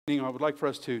I would like for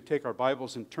us to take our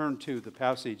Bibles and turn to the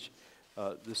passage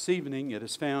this evening. It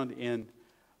is found in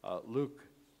Luke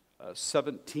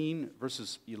 17,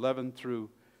 verses 11 through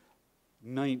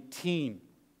 19.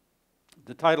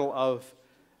 The title of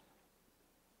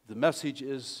the message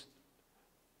is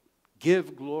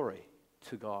Give Glory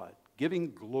to God.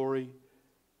 Giving glory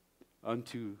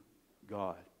unto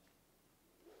God.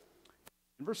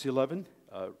 In verse 11,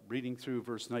 reading through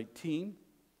verse 19,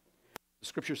 the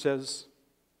scripture says,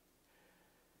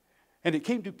 "And it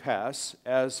came to pass,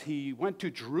 as he went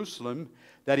to Jerusalem,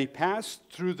 that he passed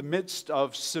through the midst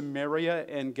of Samaria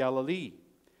and Galilee.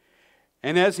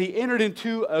 And as he entered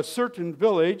into a certain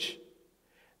village,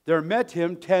 there met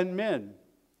him 10 men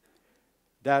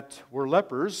that were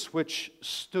lepers, which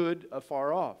stood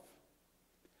afar off.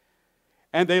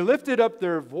 And they lifted up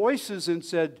their voices and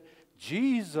said,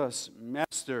 Jesus,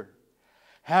 Master,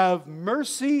 have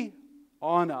mercy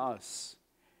on us.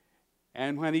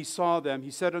 And when he saw them,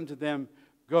 he said unto them,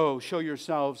 Go, show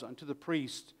yourselves unto the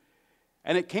priest.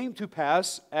 And it came to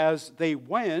pass, as they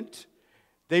went,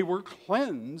 they were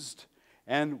cleansed.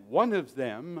 And one of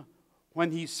them,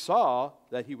 when he saw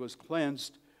that he was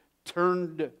cleansed,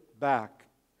 turned back,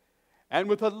 and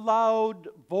with a loud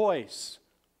voice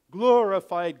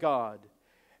glorified God,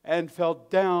 and fell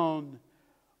down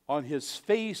on his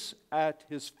face at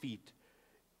his feet,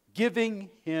 giving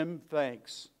him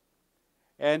thanks.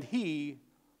 And he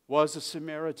was a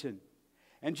Samaritan.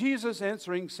 And Jesus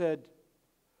answering said,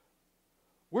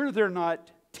 Were there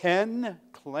not 10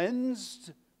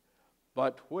 cleansed?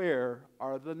 But where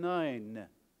are the 9?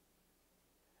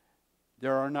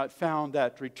 There are not found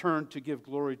that return to give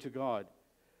glory to God,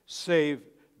 save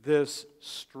this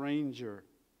stranger.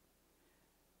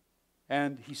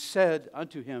 And he said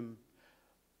unto him,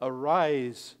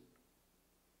 Arise,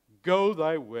 go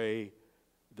thy way,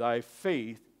 thy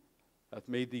faith hath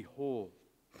made thee whole."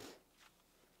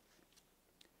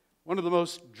 One of the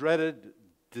most dreaded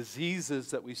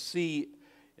diseases that we see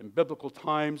in biblical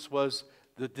times was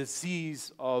the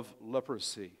disease of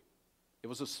leprosy. It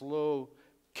was a slow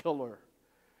killer.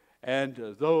 And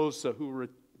those who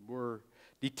were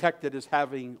detected as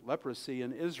having leprosy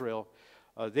in Israel,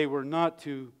 they were not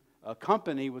to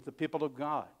accompany with the people of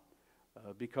God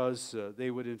because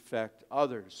they would infect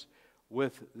others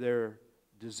with their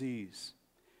disease.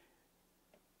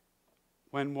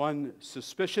 When one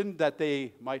suspicioned that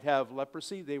they might have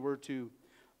leprosy, they were to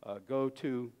go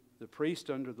to the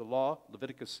priest under the law,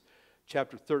 Leviticus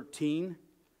chapter 13,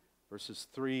 verses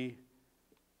 3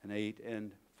 and 8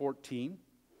 and 14.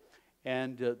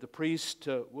 And the priest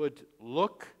would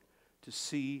look to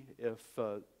see if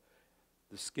the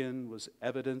skin was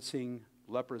evidencing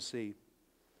leprosy.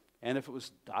 And if it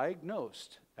was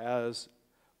diagnosed as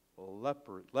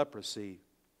leprosy,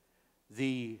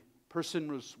 the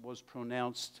person was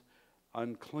pronounced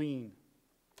unclean.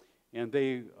 And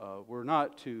they were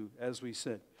not to, as we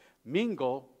said,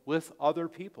 mingle with other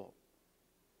people.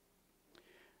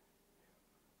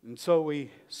 And so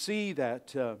we see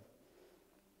that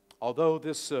although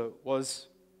this was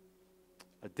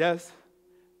a death,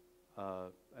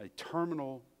 a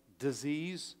terminal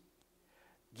disease,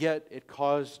 yet it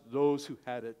caused those who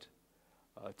had it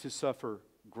to suffer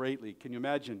greatly. Can you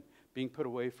imagine being put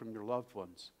away from your loved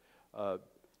ones?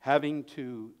 Having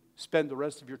to spend the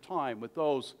rest of your time with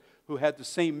those who had the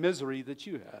same misery that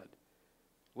you had,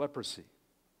 leprosy.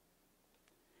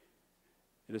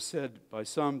 It is said by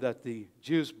some that the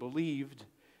Jews believed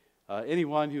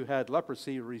anyone who had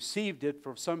leprosy received it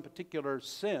for some particular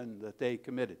sin that they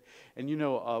committed. And you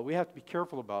know, we have to be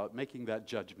careful about making that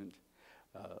judgment.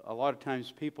 A lot of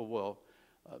times people will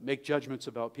make judgments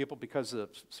about people because of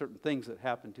certain things that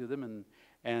happen to them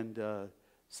and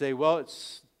say, well,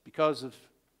 it's because of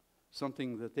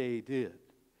something that they did.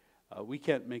 We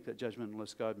can't make that judgment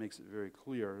unless God makes it very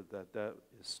clear that that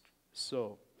is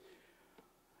so.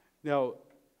 Now,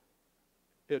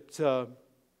 it's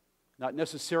not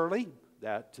necessarily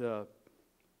that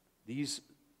these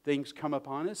things come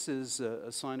upon us is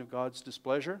a sign of God's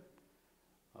displeasure.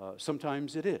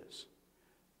 Sometimes it is.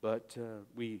 But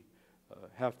we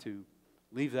have to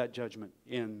leave that judgment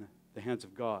in the hands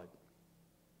of God.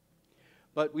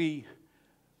 But we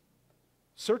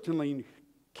certainly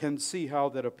can see how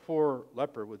that a poor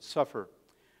leper would suffer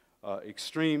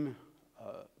extreme,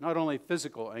 not only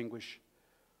physical anguish,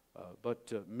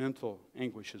 but mental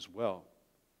anguish as well.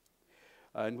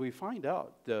 And we find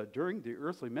out during the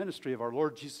earthly ministry of our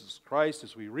Lord Jesus Christ,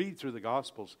 as we read through the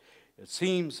Gospels, it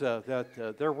seems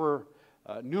that there were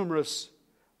numerous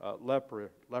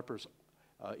lepers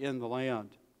in the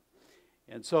land.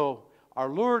 And so our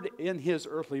Lord in his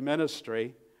earthly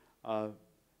ministry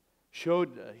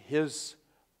showed his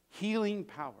healing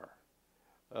power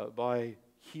by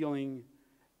healing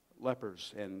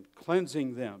lepers and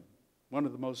cleansing them, one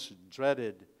of the most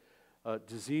dreaded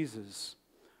diseases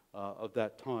of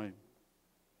that time.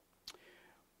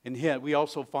 And yet we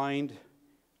also find,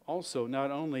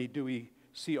 not only do we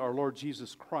see our Lord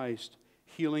Jesus Christ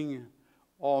healing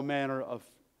all manner of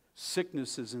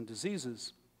sicknesses and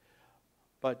diseases,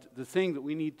 but the thing that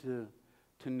we need to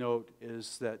note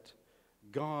is that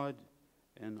God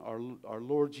and our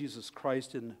Lord Jesus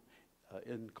Christ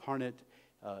incarnate,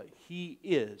 He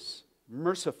is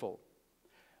merciful.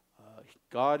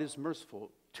 God is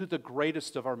merciful to the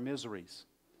greatest of our miseries.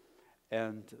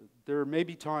 And there may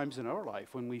be times in our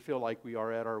life when we feel like we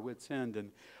are at our wits' end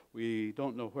and we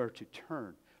don't know where to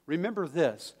turn. Remember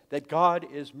this, that God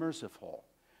is merciful.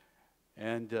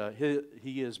 And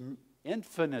He is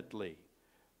infinitely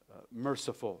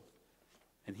merciful.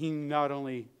 And He not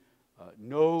only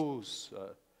knows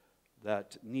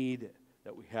that need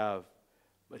that we have,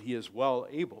 but He is well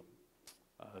able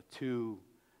to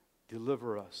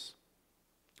deliver us.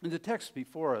 In the text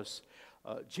before us,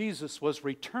 Jesus was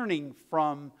returning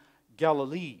from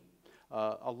Galilee.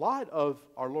 A lot of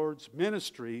our Lord's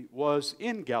ministry was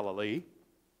in Galilee.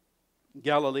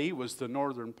 Galilee was the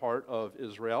northern part of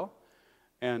Israel.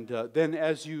 And then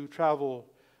as you travel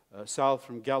south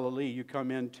from Galilee, you come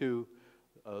into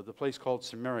the place called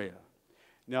Samaria.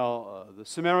 Now, the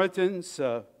Samaritans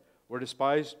were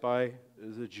despised by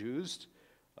the Jews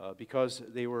because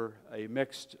they were a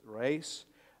mixed race,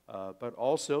 but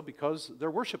also because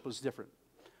their worship was different.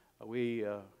 We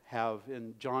have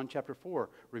in John chapter 4,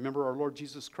 remember our Lord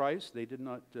Jesus Christ? They did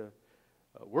not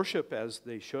worship as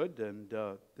they should, and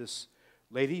this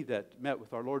lady that met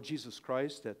with our Lord Jesus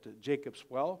Christ at Jacob's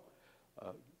well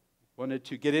wanted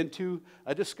to get into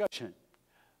a discussion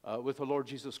with the Lord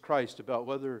Jesus Christ about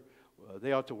whether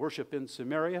they ought to worship in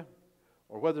Samaria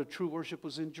or whether true worship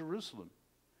was in Jerusalem.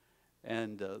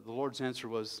 And the Lord's answer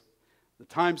was, the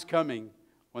time's coming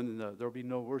when there will be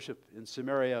no worship in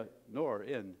Samaria nor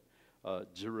in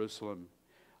Jerusalem.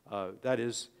 That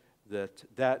is,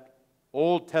 that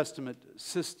Old Testament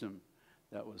system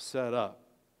that was set up.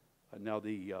 Now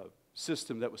the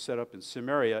system that was set up in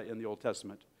Samaria in the Old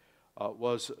Testament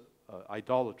was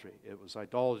idolatry. It was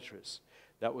idolatrous.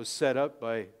 That was set up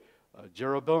by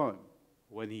Jeroboam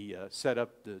when he set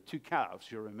up the two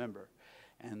calves, you remember.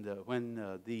 And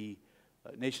when the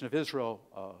nation of Israel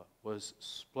was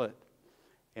split,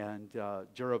 and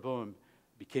Jeroboam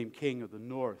became king of the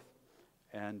north,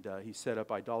 and he set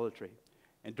up idolatry.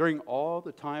 And during all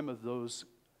the time of those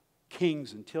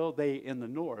kings until they, in the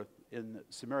north, in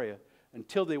Samaria,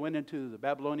 until they went into the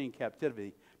Babylonian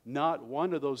captivity, not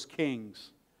one of those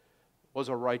kings was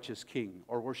a righteous king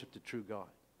or worshiped the true God.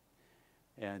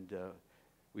 And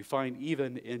we find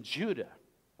even in Judah,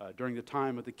 during the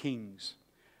time of the kings,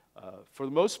 for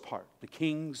the most part, the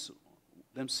kings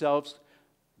themselves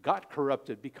got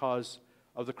corrupted because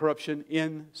of the corruption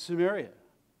in Samaria.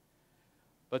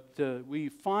 But we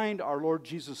find our Lord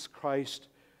Jesus Christ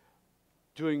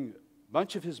doing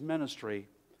much of His ministry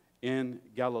in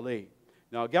Galilee.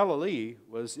 Now, Galilee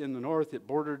was in the north. It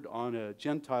bordered on a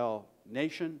Gentile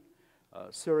nation,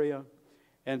 Syria.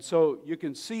 And so you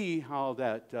can see how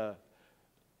that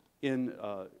in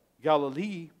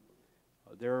Galilee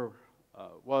there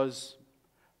was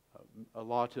a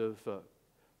lot of,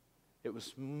 it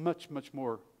was much, much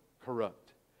more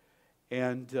corrupt.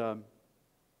 And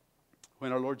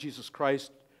when our Lord Jesus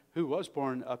Christ, who was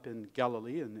born up in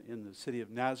Galilee in the city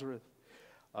of Nazareth,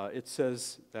 it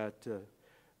says that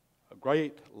a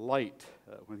great light,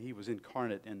 when He was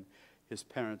incarnate and His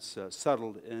parents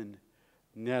settled in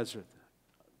Nazareth,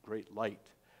 great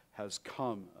light has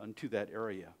come unto that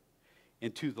area,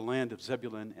 into the land of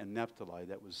Zebulun and Naphtali.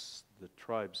 That was the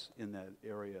tribes in that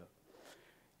area.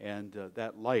 And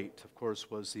that light, of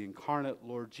course, was the incarnate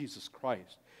Lord Jesus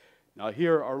Christ. Now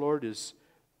here our Lord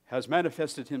has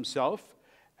manifested Himself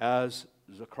as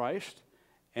the Christ,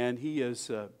 and He has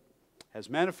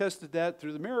manifested that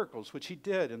through the miracles which He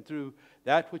did and through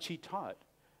that which He taught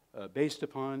based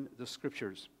upon the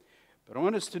Scriptures. But I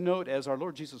want us to note, as our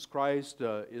Lord Jesus Christ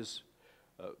is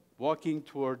walking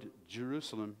toward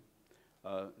Jerusalem,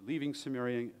 leaving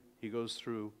Samaria, He goes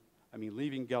through,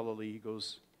 leaving Galilee, He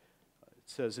goes, it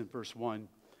says in verse 1,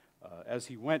 as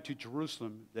He went to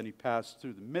Jerusalem, then He passed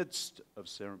through the midst of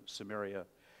Samaria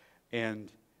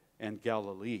and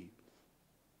Galilee.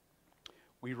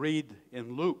 We read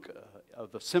in Luke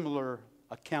of a similar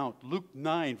account, Luke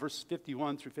 9, verses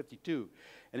 51 through 52.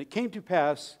 And it came to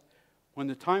pass, when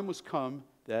the time was come,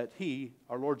 that He,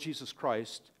 our Lord Jesus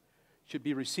Christ, should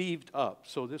be received up.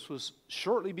 So this was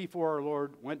shortly before our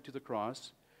Lord went to the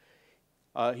cross.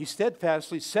 he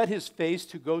steadfastly set his face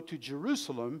to go to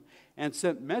Jerusalem and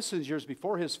sent messengers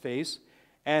before his face,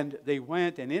 and they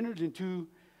went and entered into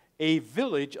a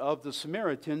village of the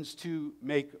Samaritans to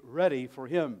make ready for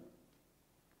him.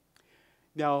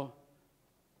 Now,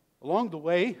 along the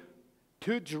way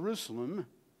to Jerusalem,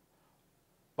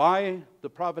 by the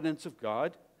providence of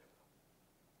God,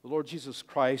 the Lord Jesus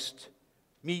Christ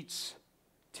meets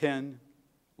 10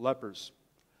 lepers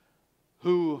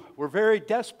who were very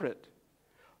desperate.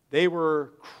 They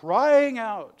were crying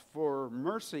out for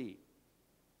mercy.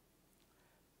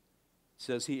 It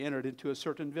says he entered into a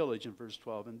certain village in verse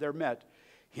 12, and there met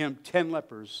him 10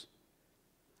 lepers,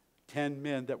 10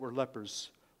 men that were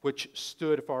lepers, which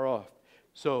stood afar off.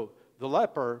 So the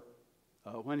leper,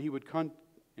 when he would come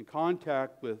in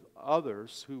contact with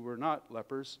others who were not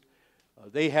lepers,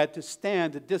 they had to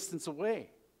stand a distance away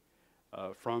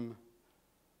from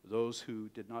those who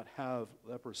did not have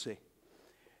leprosy.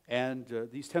 And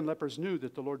these 10 lepers knew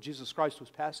that the Lord Jesus Christ was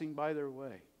passing by their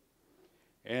way.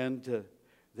 And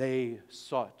they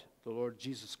sought the Lord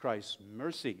Jesus Christ's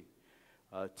mercy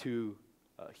to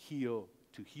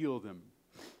heal them.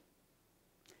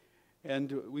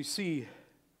 And we see,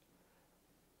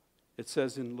 it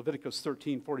says in Leviticus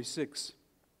 13:46,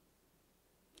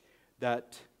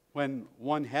 that when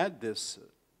one had this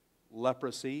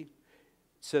leprosy, it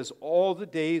says, all the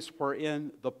days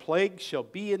wherein the plague shall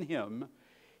be in him,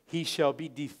 he shall be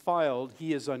defiled,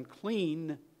 he is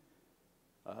unclean.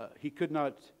 He could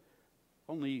not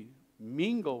only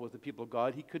mingle with the people of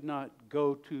God, he could not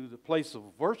go to the place of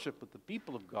worship with the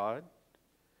people of God.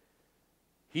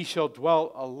 He shall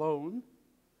dwell alone,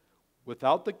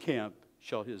 without the camp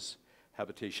shall his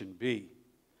habitation be.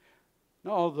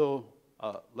 Now, although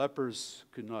lepers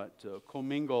could not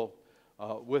commingle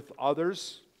with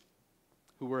others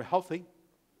who were healthy,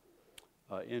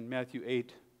 in Matthew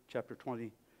 8,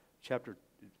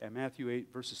 Matthew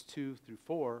 8, verses 2 through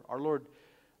 4, our Lord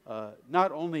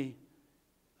not only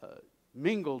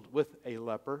mingled with a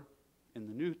leper in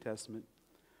the New Testament,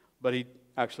 but he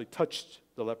actually touched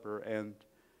the leper and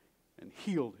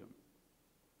healed him.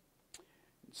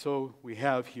 So we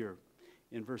have here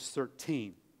in verse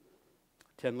 13,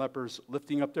 10 lepers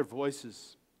lifting up their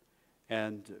voices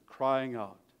and crying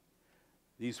out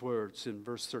these words in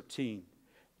verse 13.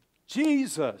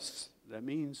 Jesus, that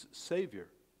means Savior,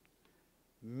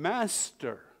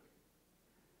 Master,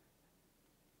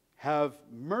 have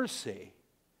mercy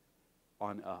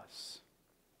on us.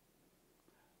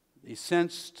 They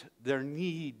sensed their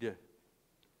need.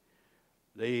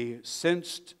 They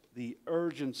sensed the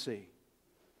urgency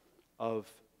of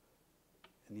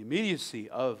and the immediacy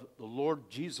of the Lord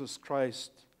Jesus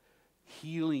Christ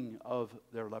healing of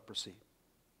their leprosy.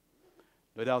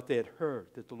 No doubt they had heard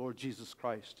that the Lord Jesus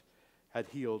Christ had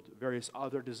healed various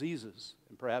other diseases,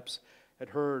 and perhaps had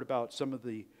heard about some of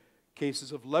the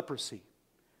cases of leprosy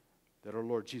that our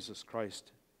Lord Jesus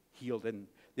Christ healed, and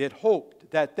they had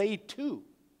hoped that they too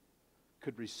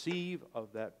could receive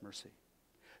of that mercy.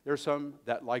 There are some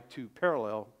that like to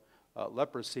parallel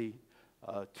leprosy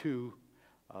to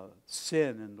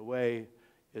sin and the way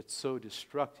it's so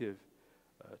destructive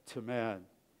to man.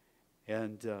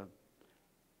 And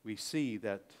we see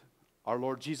that our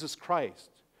Lord Jesus Christ,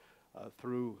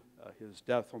 through his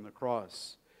death on the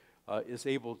cross, is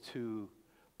able to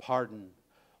pardon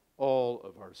all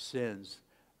of our sins.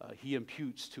 He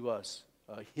imputes to us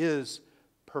his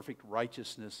perfect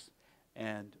righteousness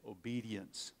and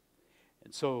obedience.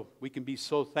 And so we can be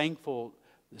so thankful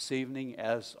this evening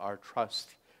as our trust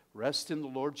rests in the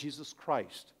Lord Jesus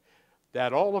Christ,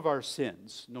 that all of our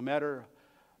sins, no matter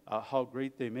how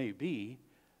great they may be,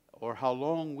 or how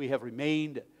long we have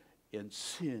remained in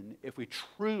sin, if we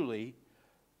truly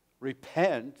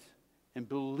repent and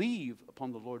believe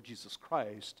upon the Lord Jesus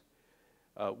Christ,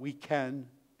 we can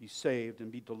be saved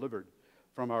and be delivered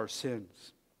from our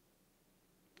sins.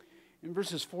 In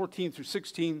verses 14 through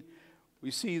 16,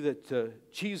 we see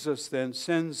that Jesus then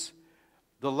sends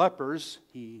the lepers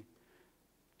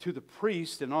to the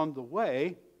priest, and on the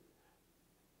way,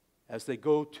 as they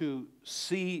go to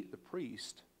see the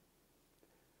priest,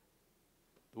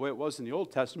 the way it was in the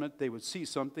Old Testament, they would see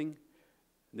something,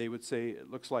 and they would say, it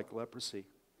looks like leprosy.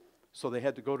 So they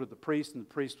had to go to the priest, and the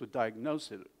priest would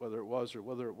diagnose it, whether it was or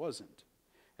whether it wasn't,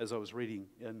 as I was reading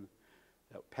in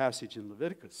that passage in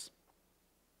Leviticus.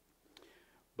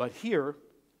 But here,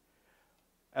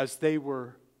 as they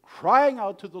were crying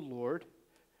out to the Lord,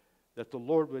 that the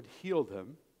Lord would heal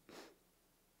them,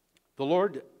 the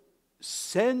Lord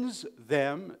sends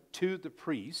them to the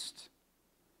priest,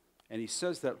 and he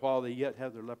says that while they yet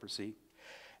have their leprosy.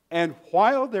 And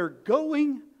while they're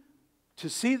going to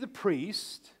see the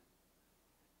priest,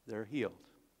 they're healed.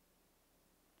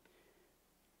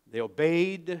 They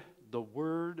obeyed the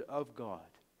Word of God.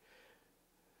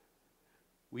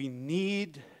 We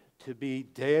need to be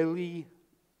daily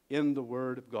in the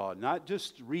Word of God. Not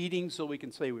just reading so we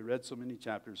can say we read so many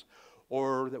chapters,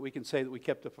 or that we can say that we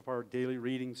kept up with our daily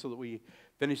reading so that we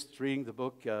finished reading the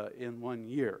book in 1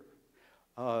 year.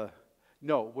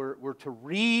 No, we're to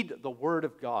read the Word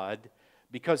of God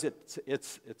because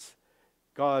it's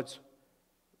God's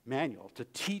manual to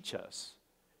teach us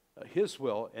His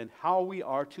will and how we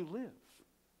are to live.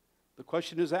 The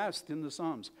question is asked in the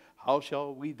Psalms, how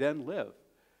shall we then live?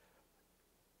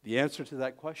 The answer to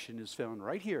that question is found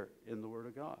right here in the Word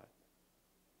of God.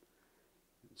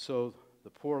 So the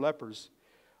poor lepers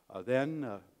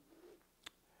then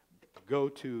go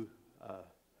to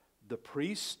the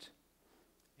priest,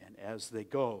 and as they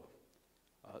go,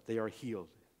 they are healed,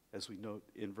 as we note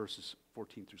in verses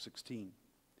 14 through 16.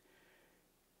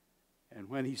 And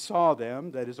when he saw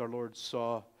them, that is, our Lord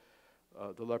saw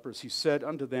the lepers, he said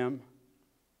unto them,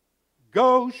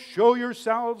 Go, show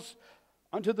yourselves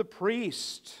unto the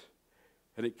priest.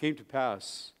 And it came to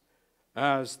pass,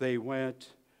 as they went,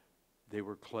 they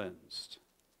were cleansed.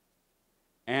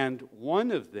 And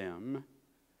one of them,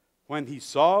 when he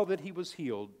saw that he was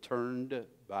healed, turned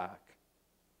back,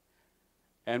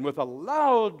 and with a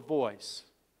loud voice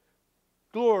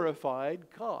glorified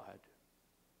God.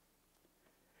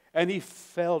 And he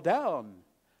fell down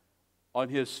on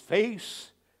his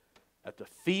face at the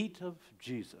feet of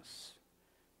Jesus,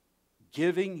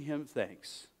 giving him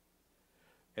thanks.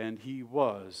 And he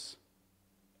was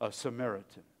a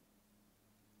Samaritan.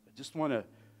 I just want to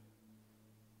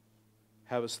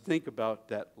have us think about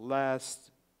those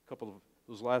last couple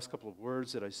of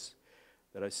words that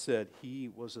I said. He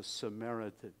was a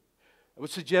Samaritan. I would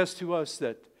suggest to us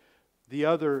that the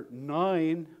other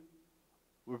 9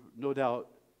 were no doubt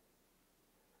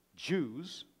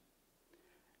Jews,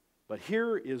 but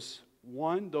here is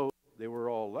one, though they were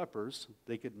all lepers,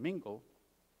 they could mingle,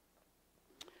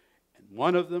 and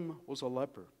one of them was a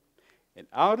leper. And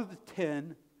out of the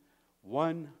 10,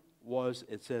 one was,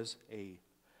 it says, a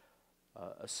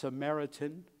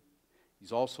Samaritan.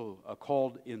 He's also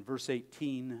called in verse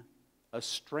 18 a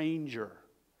stranger.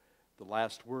 The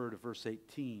last word of verse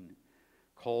 18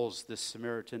 calls this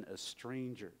Samaritan a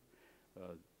stranger.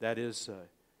 That is,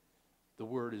 the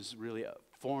word is really a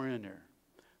foreigner.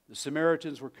 The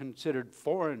Samaritans were considered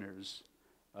foreigners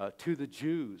to the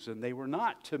Jews, and they were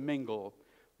not to mingle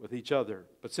with each other.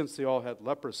 But since they all had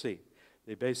leprosy,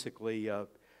 they basically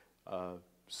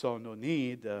saw no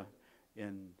need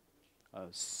in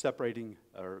separating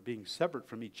or being separate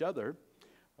from each other,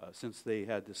 since they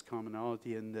had this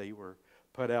commonality and they were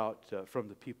put out from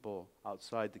the people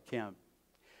outside the camp.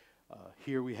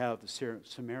 Here we have the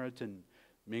Samaritan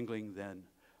mingling then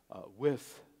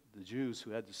with the Jews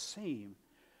who had the same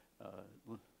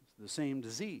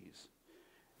disease.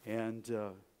 And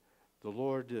the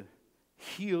Lord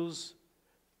heals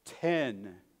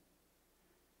 10,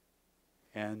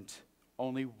 and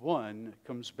only one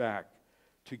comes back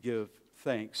to give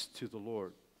thanks to the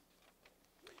Lord.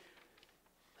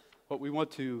 What we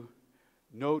want to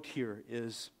note here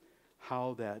is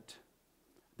how that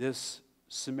this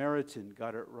Samaritan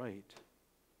got it right.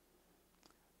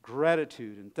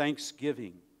 Gratitude and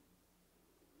thanksgiving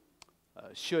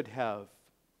should have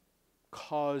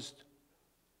caused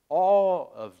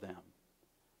all of them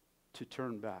to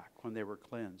turn back when they were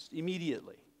cleansed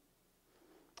immediately.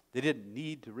 They didn't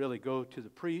need to really go to the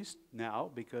priest now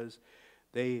because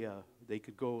they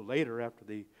could go later after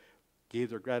they gave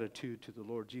their gratitude to the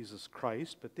Lord Jesus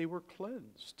Christ, but they were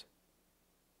cleansed.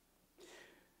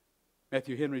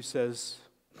 Matthew Henry says,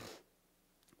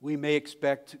 we may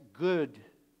expect good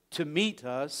to meet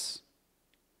us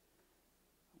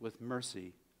with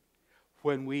mercy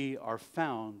when we are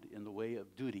found in the way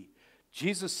of duty.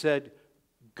 Jesus said,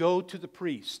 go to the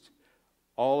priest.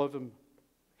 All of them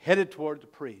headed toward the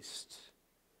priest,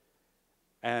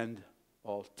 and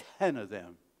all 10 of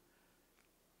them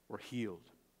were healed.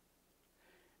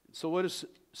 So what is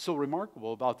so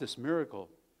remarkable about this miracle,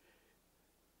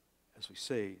 as we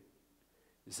say,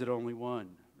 is that only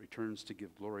one returns to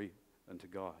give glory unto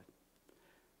God.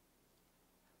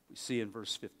 We see in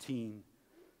verse 15,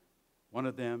 one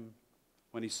of them,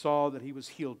 when he saw that he was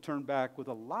healed, turned back with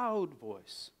a loud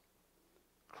voice,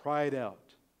 cried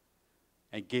out,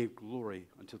 and gave glory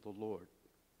unto the Lord.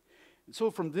 And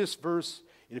so from this verse,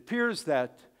 it appears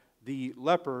that the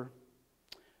leper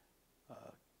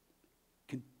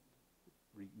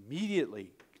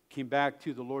immediately came back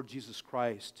to the Lord Jesus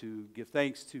Christ to give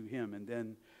thanks to him, and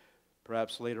then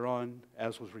perhaps later on,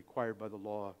 as was required by the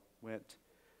law, went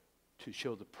to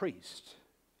show the priest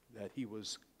that he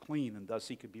was clean, and thus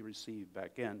he could be received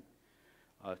back in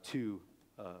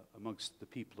amongst the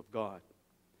people of God.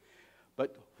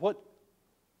 But what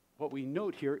we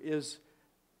note here is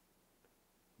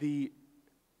the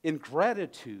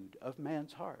ingratitude of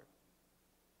man's heart.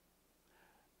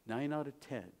 9 out of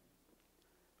 10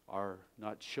 are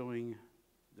not showing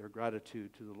their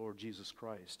gratitude to the Lord Jesus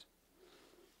Christ.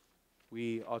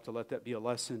 We ought to let that be a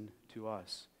lesson to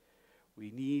us.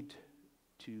 We need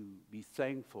to be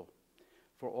thankful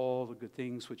for all the good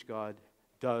things which God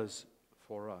does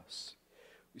for us.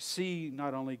 We see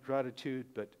not only gratitude,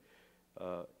 but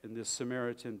in this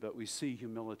Samaritan, but we see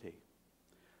humility.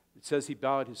 It says he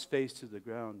bowed his face to the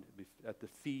ground at the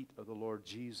feet of the Lord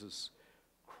Jesus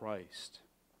Christ.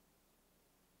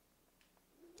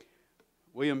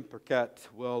 William Burkett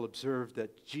well observed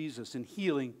that Jesus, in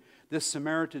healing this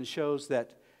Samaritan, shows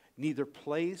that neither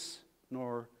place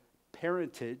nor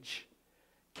parentage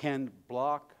can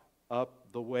block up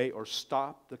the way or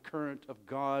stop the current of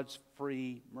God's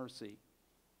free mercy.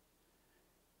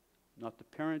 Not the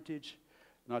parentage,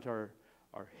 not our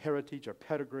heritage, our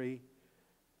pedigree,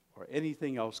 or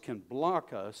anything else can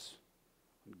block us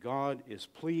when God is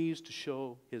pleased to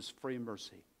show his free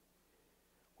mercy,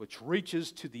 which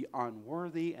reaches to the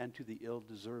unworthy and to the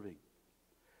ill-deserving.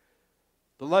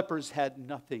 The lepers had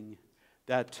nothing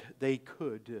that they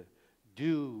could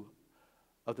do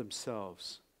of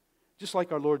themselves. Just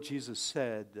like our Lord Jesus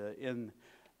said in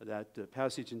that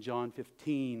passage in John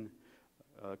 15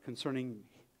 concerning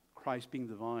Christ being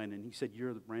the vine, and he said,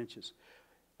 "You're the branches.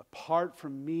 Apart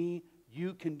from me,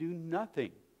 you can do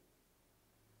nothing."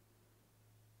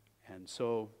 And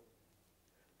so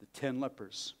the 10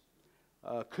 lepers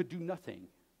could do nothing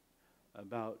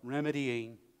about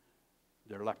remedying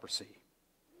their leprosy.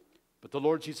 But the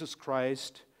Lord Jesus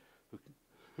Christ,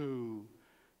 who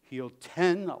healed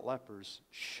 10 lepers,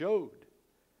 showed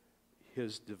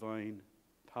his divine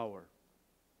power.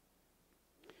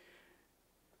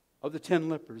 Of the 10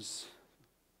 lepers,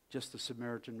 just the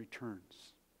Samaritan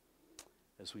returns,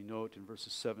 as we note in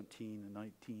verses 17 and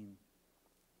 19.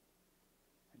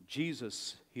 And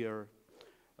Jesus here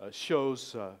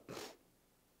shows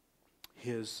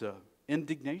his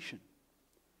indignation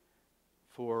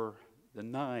for the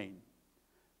 9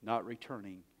 not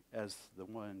returning as the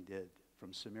one did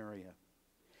from Samaria.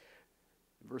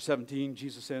 In verse 17,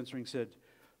 Jesus answering said,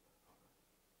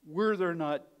 "Were there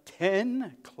not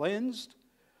 10 cleansed?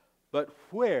 But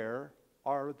where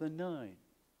are the 9?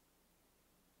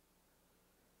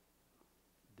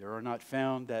 There are not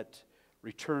found that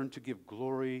return to give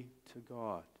glory to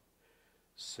God,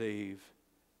 save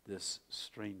this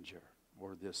stranger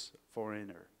or this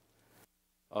foreigner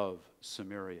of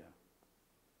Samaria."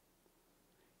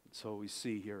 So we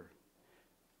see here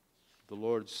the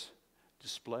Lord's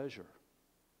displeasure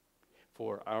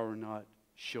for our not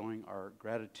showing our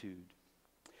gratitude.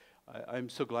 I'm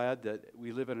so glad that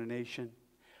we live in a nation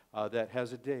that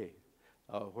has a day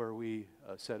where we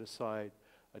set aside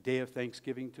a day of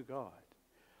thanksgiving to God.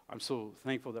 I'm so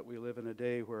thankful that we live in a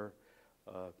day where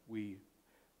we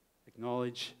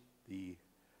acknowledge the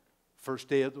first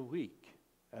day of the week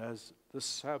as the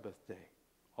Sabbath day.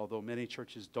 Although many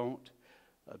churches don't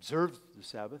observe the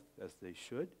Sabbath as they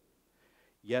should,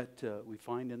 yet we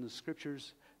find in the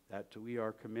Scriptures that we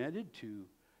are commanded to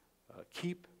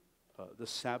keep the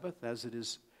Sabbath as it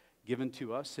is given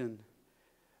to us in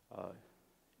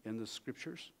the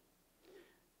Scriptures.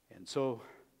 And so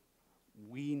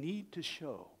we need to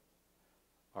show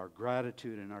our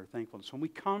gratitude and our thankfulness. When we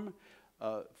come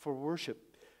for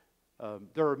worship,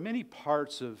 there are many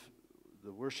parts of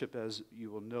the worship, as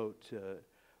you will note,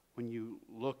 when you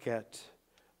look at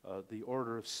the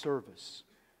order of service.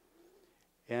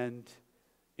 And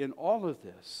in all of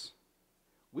this,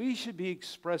 we should be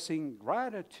expressing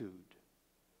gratitude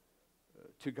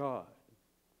to God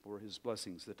for his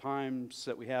blessings. The times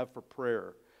that we have for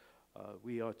prayer,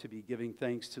 we ought to be giving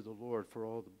thanks to the Lord for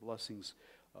all the blessings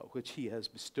which he has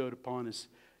bestowed upon us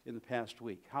in the past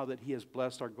week. How that he has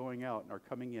blessed our going out and our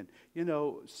coming in. You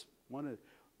know,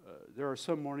 there are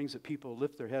some mornings that people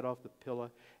lift their head off the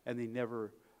pillow and they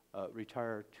never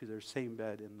retire to their same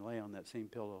bed and lay on that same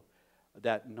pillow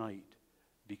that night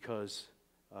because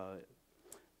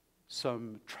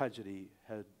some tragedy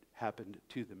had happened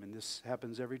to them, and this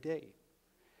happens every day.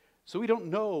 So we don't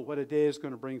know what a day is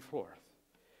going to bring forth,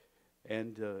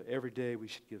 and every day we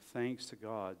should give thanks to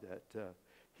God that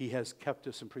he has kept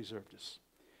us and preserved us,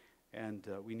 and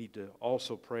we need to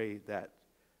also pray that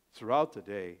throughout the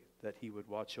day that he would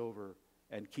watch over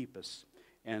and keep us,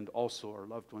 and also our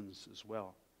loved ones as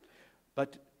well.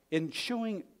 But in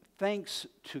showing thanks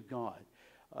to God,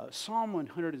 Psalm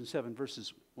 107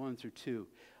 verses 1 through 2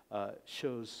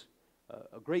 shows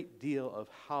a great deal of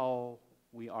how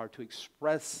we are to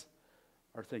express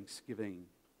our thanksgiving.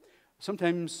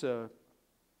 Sometimes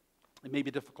it may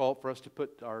be difficult for us to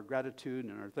put our gratitude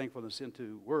and our thankfulness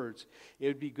into words. It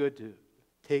would be good to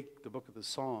take the book of the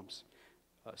Psalms,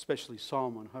 especially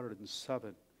Psalm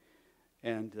 107,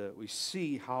 and we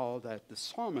see how that the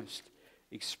psalmist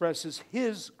expresses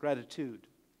his gratitude.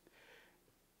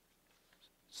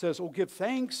 It says, "Oh, give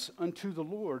thanks unto the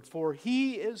Lord, for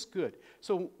he is good."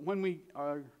 So when we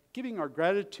are giving our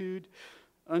gratitude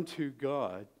unto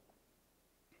God,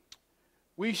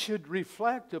 we should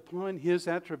reflect upon his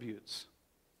attributes,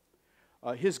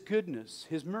 his goodness,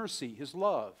 his mercy, his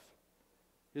love,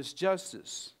 his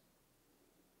justice,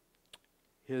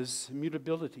 his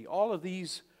immutability, all of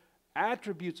these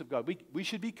attributes of God. We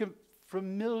should be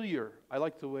familiar. I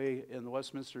like the way in the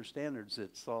Westminster Standards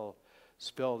it's all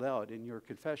spelled out in your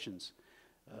confessions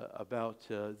about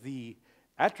the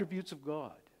attributes of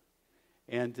God.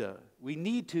 And we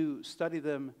need to study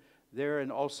them there,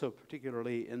 and also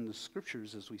particularly in the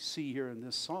scriptures, as we see here in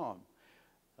this psalm.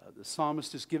 The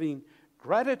psalmist is giving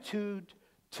gratitude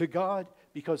to God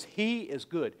because he is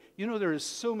good. You know, there is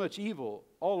so much evil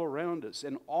all around us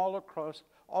and all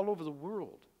over the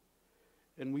world,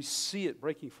 and we see it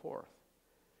breaking forth.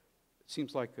 It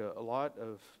seems like a lot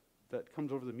of that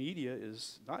comes over the media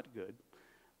is not good.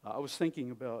 I was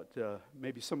thinking about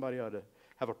maybe somebody ought to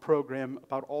have a program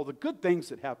about all the good things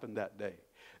that happened that day.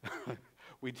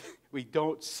 We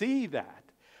don't see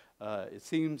that. It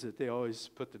seems that they always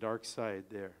put the dark side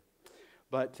there.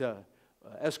 But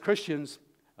as Christians,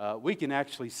 we can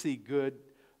actually see good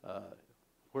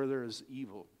where there is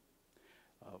evil.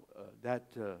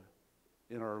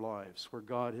 In our lives, where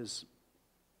God has,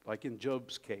 like in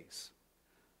Job's case,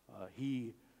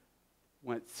 he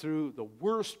went through the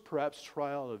worst, perhaps,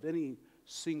 trial of any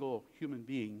single human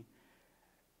being,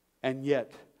 and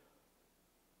yet,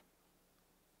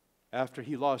 after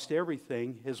he lost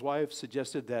everything, his wife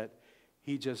suggested that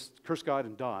he just curse God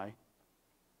and die.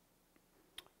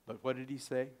 But what did he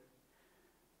say?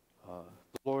 The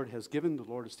Lord has given, the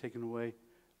Lord has taken away.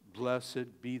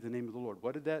 Blessed be the name of the Lord.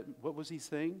 What was he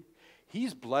saying?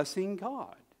 He's blessing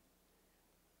God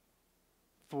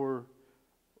for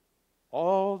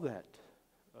all that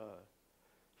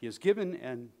he has given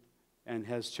and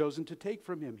has chosen to take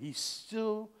from him. He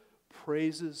still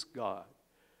praises God.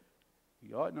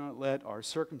 We ought not let our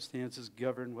circumstances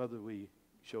govern whether we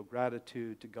show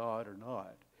gratitude to God or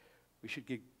not. We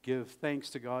should give thanks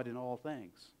to God in all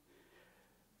things.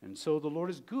 And so the Lord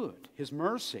is good. His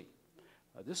mercy.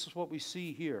 This is what we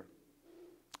see here.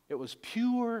 It was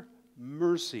pure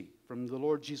mercy from the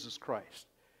Lord Jesus Christ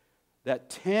that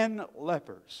 10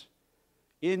 lepers,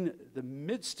 in the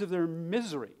midst of their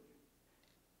misery,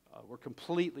 were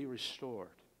completely restored.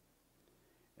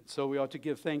 And so we ought to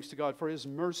give thanks to God for his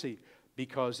mercy,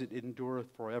 because it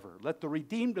endureth forever. Let the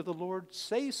redeemed of the Lord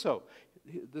say so.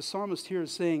 The psalmist here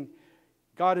is saying,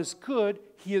 God is good,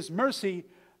 he is mercy.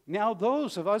 Now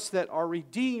those of us that are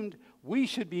redeemed, we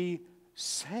should be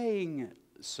saying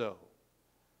so.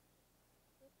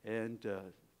 And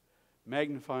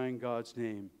magnifying God's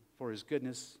name for his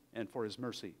goodness and for his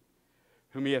mercy,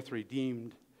 whom he hath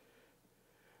redeemed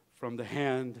from the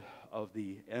hand of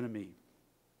the enemy.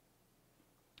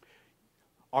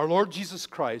 Our Lord Jesus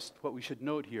Christ, what we should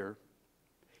note here,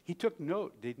 he took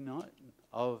note, did he not,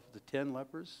 of the 10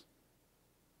 lepers?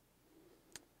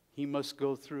 He must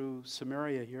go through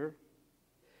Samaria here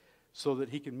so that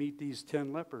he can meet these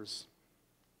 10 lepers.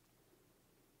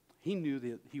 He knew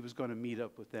that he was going to meet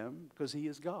up with them because he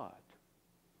is God.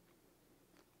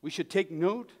 We should take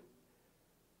note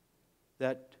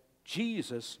that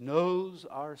Jesus knows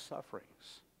our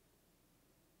sufferings.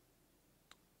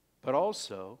 But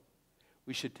also,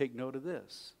 we should take note of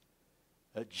this,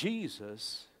 that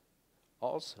Jesus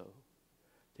also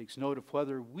takes note of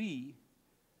whether we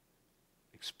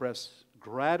express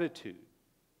gratitude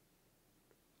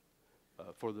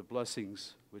for the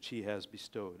blessings which he has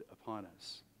bestowed upon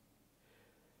us.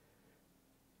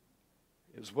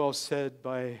 It was well said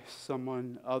by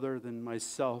someone other than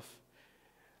myself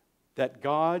that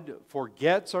God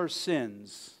forgets our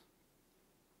sins,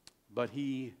 but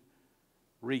he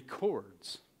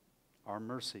records our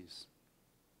mercies.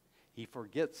 He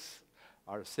forgets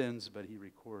our sins, but he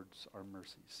records our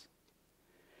mercies.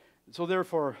 And so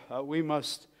therefore, we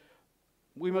must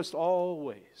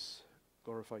always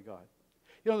glorify God.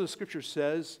 You know, the scripture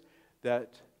says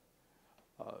that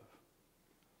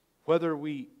whether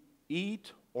we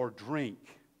eat or drink,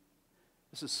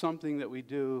 this is something that we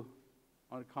do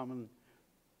on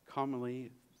a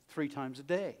commonly 3 times a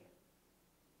day.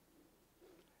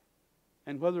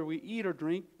 And whether we eat or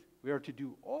drink, We are to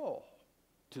do all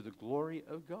to the glory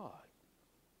of God.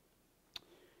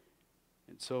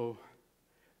 And so,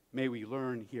 may we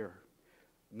learn here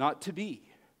not to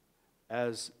be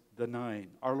as the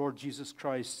 9. Our Lord Jesus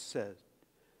Christ said,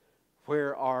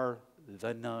 "Where are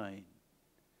the 9?"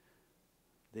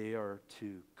 They are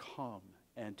to come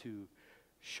and to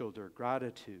show their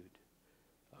gratitude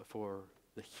for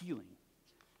the healing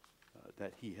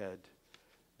that he had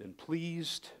been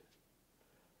pleased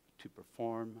to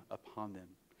perform upon them.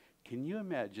 Can you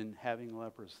imagine having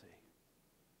leprosy?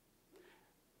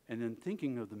 And then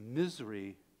thinking of the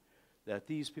misery that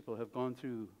these people have gone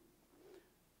through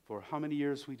for how many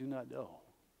years we do not know.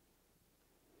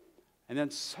 And then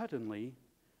suddenly,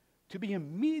 to be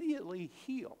immediately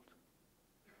healed.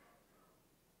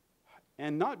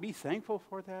 And not be thankful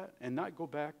for that, and not go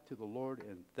back to the Lord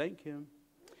and thank Him.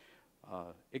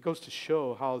 It goes to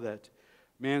show how that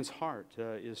man's heart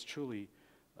is truly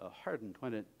hardened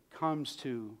when it comes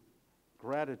to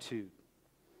gratitude.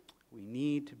 We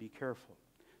need to be careful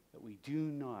that we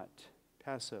do not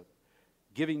pass up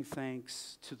giving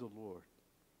thanks to the Lord.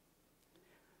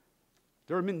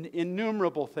 There are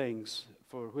innumerable things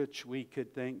for which we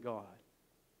could thank God.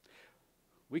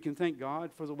 We can thank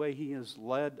God for the way He has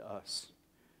led us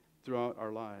throughout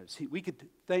our lives. We could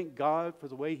thank God for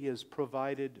the way He has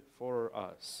provided for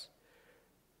us.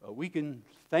 We can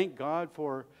thank God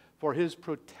for His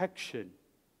protection.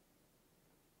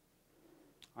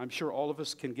 I'm sure all of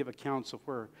us can give accounts of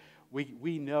where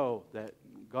we know that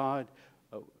God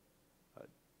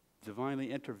divinely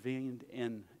intervened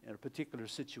in a particular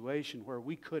situation where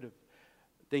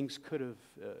things could have,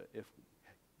 if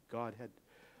God had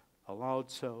allowed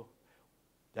so,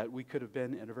 that we could have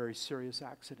been in a very serious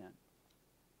accident.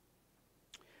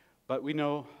 But we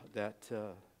know that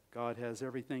God has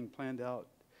everything planned out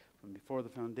from before the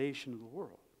foundation of the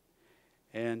world,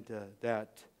 and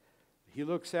that He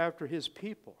looks after His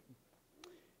people,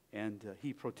 and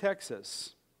He protects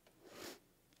us.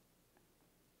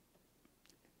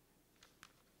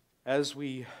 As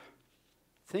we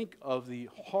think of the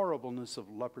horribleness of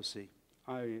leprosy,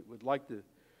 I would like to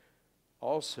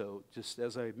also, just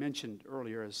as I mentioned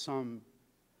earlier, as some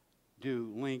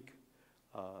do, link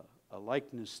a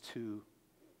likeness to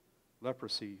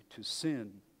leprosy to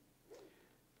sin.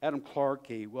 Adam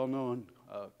Clarke, a well-known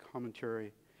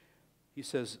commentary, he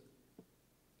says,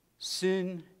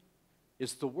 "Sin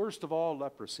is the worst of all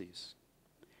leprosies.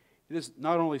 It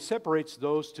not only separates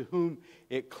those to whom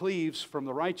it cleaves from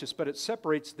the righteous, but it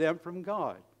separates them from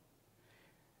God.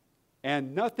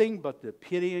 And nothing but the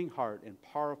pitying heart and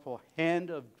powerful hand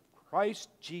of Christ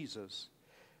Jesus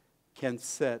can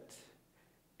set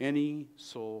any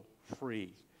soul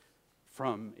free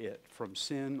from it, from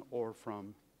sin or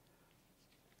from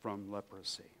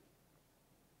leprosy."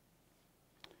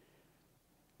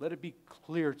 Let it be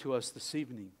clear to us this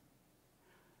evening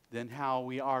then how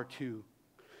we are to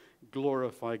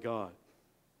glorify God.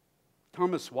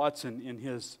 Thomas Watson, in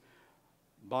his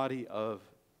Body of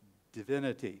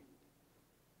Divinity,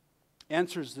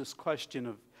 answers this question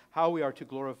of how we are to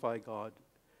glorify God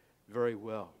very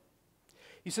well.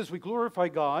 He says, we glorify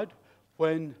God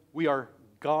when we are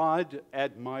God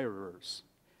admirers.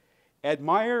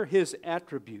 Admire His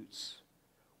attributes,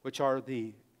 which are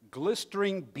the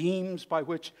glistering beams by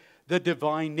which the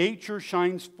divine nature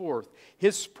shines forth,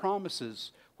 His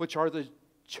promises, which are the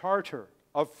charter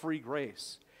of free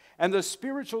grace, and the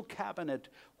spiritual cabinet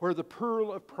where the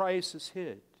pearl of price is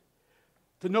hid,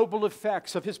 the noble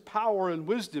effects of His power and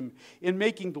wisdom in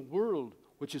making the world,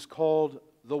 which is called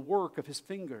the work of His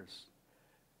fingers.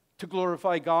 To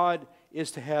glorify God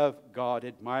is to have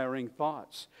God-admiring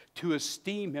thoughts, to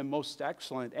esteem Him most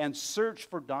excellent, and search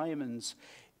for diamonds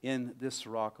in this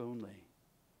rock only.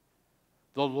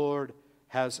 The Lord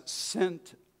has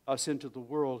sent us into the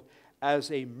world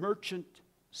as a merchant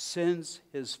sends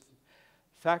his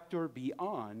factor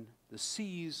beyond the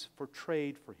seas for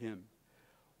trade for him.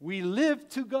 We live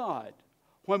to God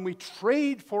when we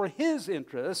trade for His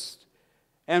interest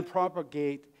and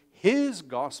propagate His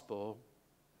gospel.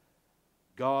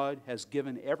 God has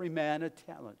given every man a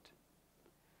talent.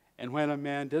 And when a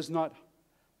man does not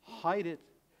hide it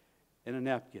in a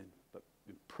napkin, but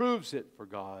improves it for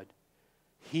God,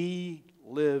 he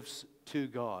lives to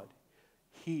God.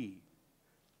 He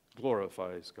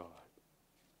glorifies God.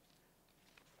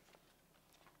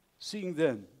 Seeing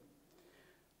then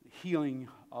the healing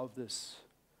of this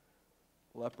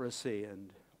leprosy,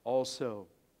 and also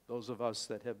those of us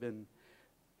that have been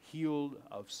healed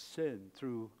of sin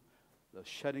through the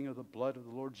shedding of the blood of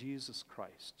the Lord Jesus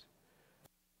Christ,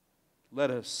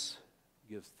 let us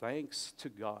give thanks to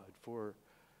God for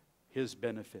His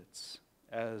benefits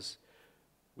as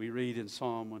We read in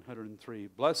Psalm 103,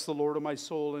 "Bless the Lord, O my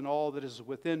soul, and all that is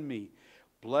within me.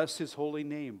 Bless his holy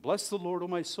name. Bless the Lord, O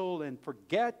my soul, and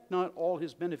forget not all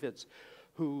his benefits,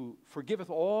 who forgiveth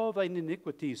all thine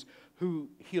iniquities, who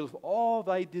healeth all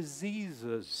thy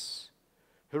diseases,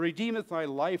 who redeemeth thy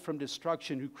life from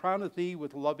destruction, who crowneth thee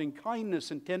with loving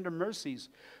kindness and tender mercies,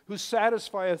 who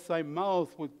satisfieth thy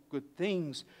mouth with good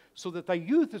things, so that thy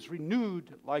youth is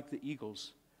renewed like the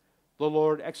eagles. The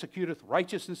Lord executeth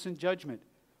righteousness and judgment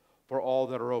for all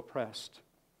that are oppressed.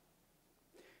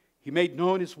 He made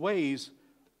known his ways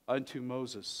unto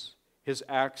Moses, his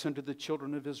acts unto the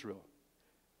children of Israel.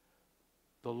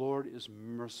 The Lord is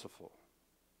merciful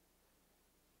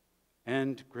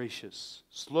and gracious,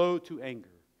 slow to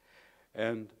anger,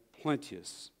 and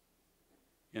plenteous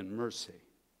in mercy."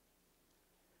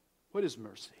 What is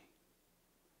mercy?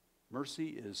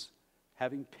 Mercy is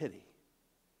having pity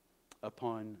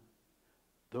upon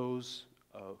those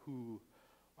who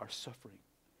are suffering.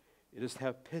 It is to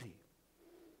have pity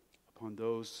upon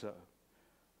those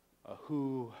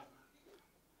who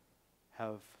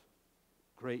have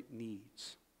great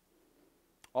needs.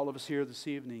 All of us here this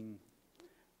evening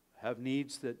have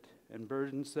needs and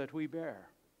burdens that we bear.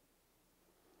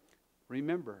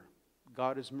 Remember,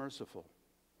 God is merciful.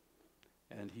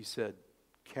 And he said,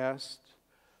 "Cast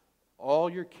all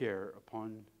your care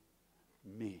upon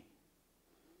me."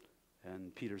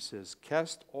 And Peter says,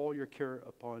 "Cast all your care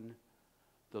upon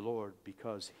the Lord,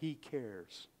 because he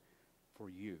cares for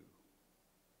you."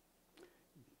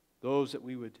 Those that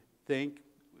we would think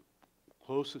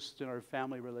closest in our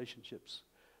family relationships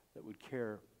that would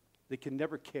care, they can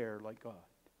never care like God.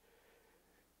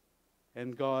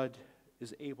 And God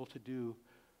is able to do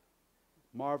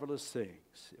marvelous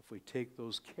things if we take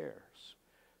those cares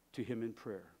to him in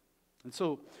prayer. And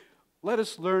so let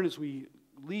us learn as we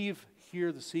leave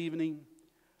here this evening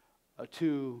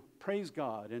to praise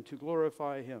God and to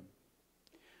glorify him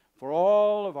for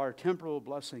all of our temporal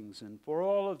blessings and for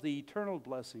all of the eternal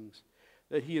blessings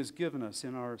that he has given us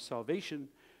in our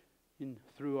salvation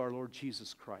through our Lord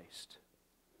Jesus Christ.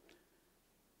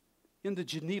 In the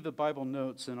Geneva Bible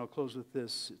Notes, and I'll close with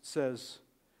this, it says,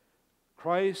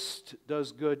 "Christ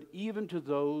does good even to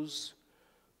those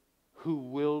who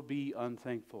will be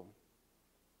unthankful.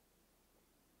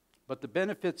 But the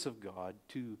benefits of God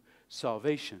to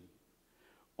salvation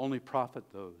only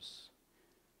profit those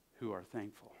who are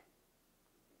thankful."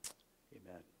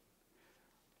 Amen.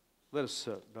 Let us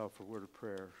bow for a word of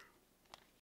prayer.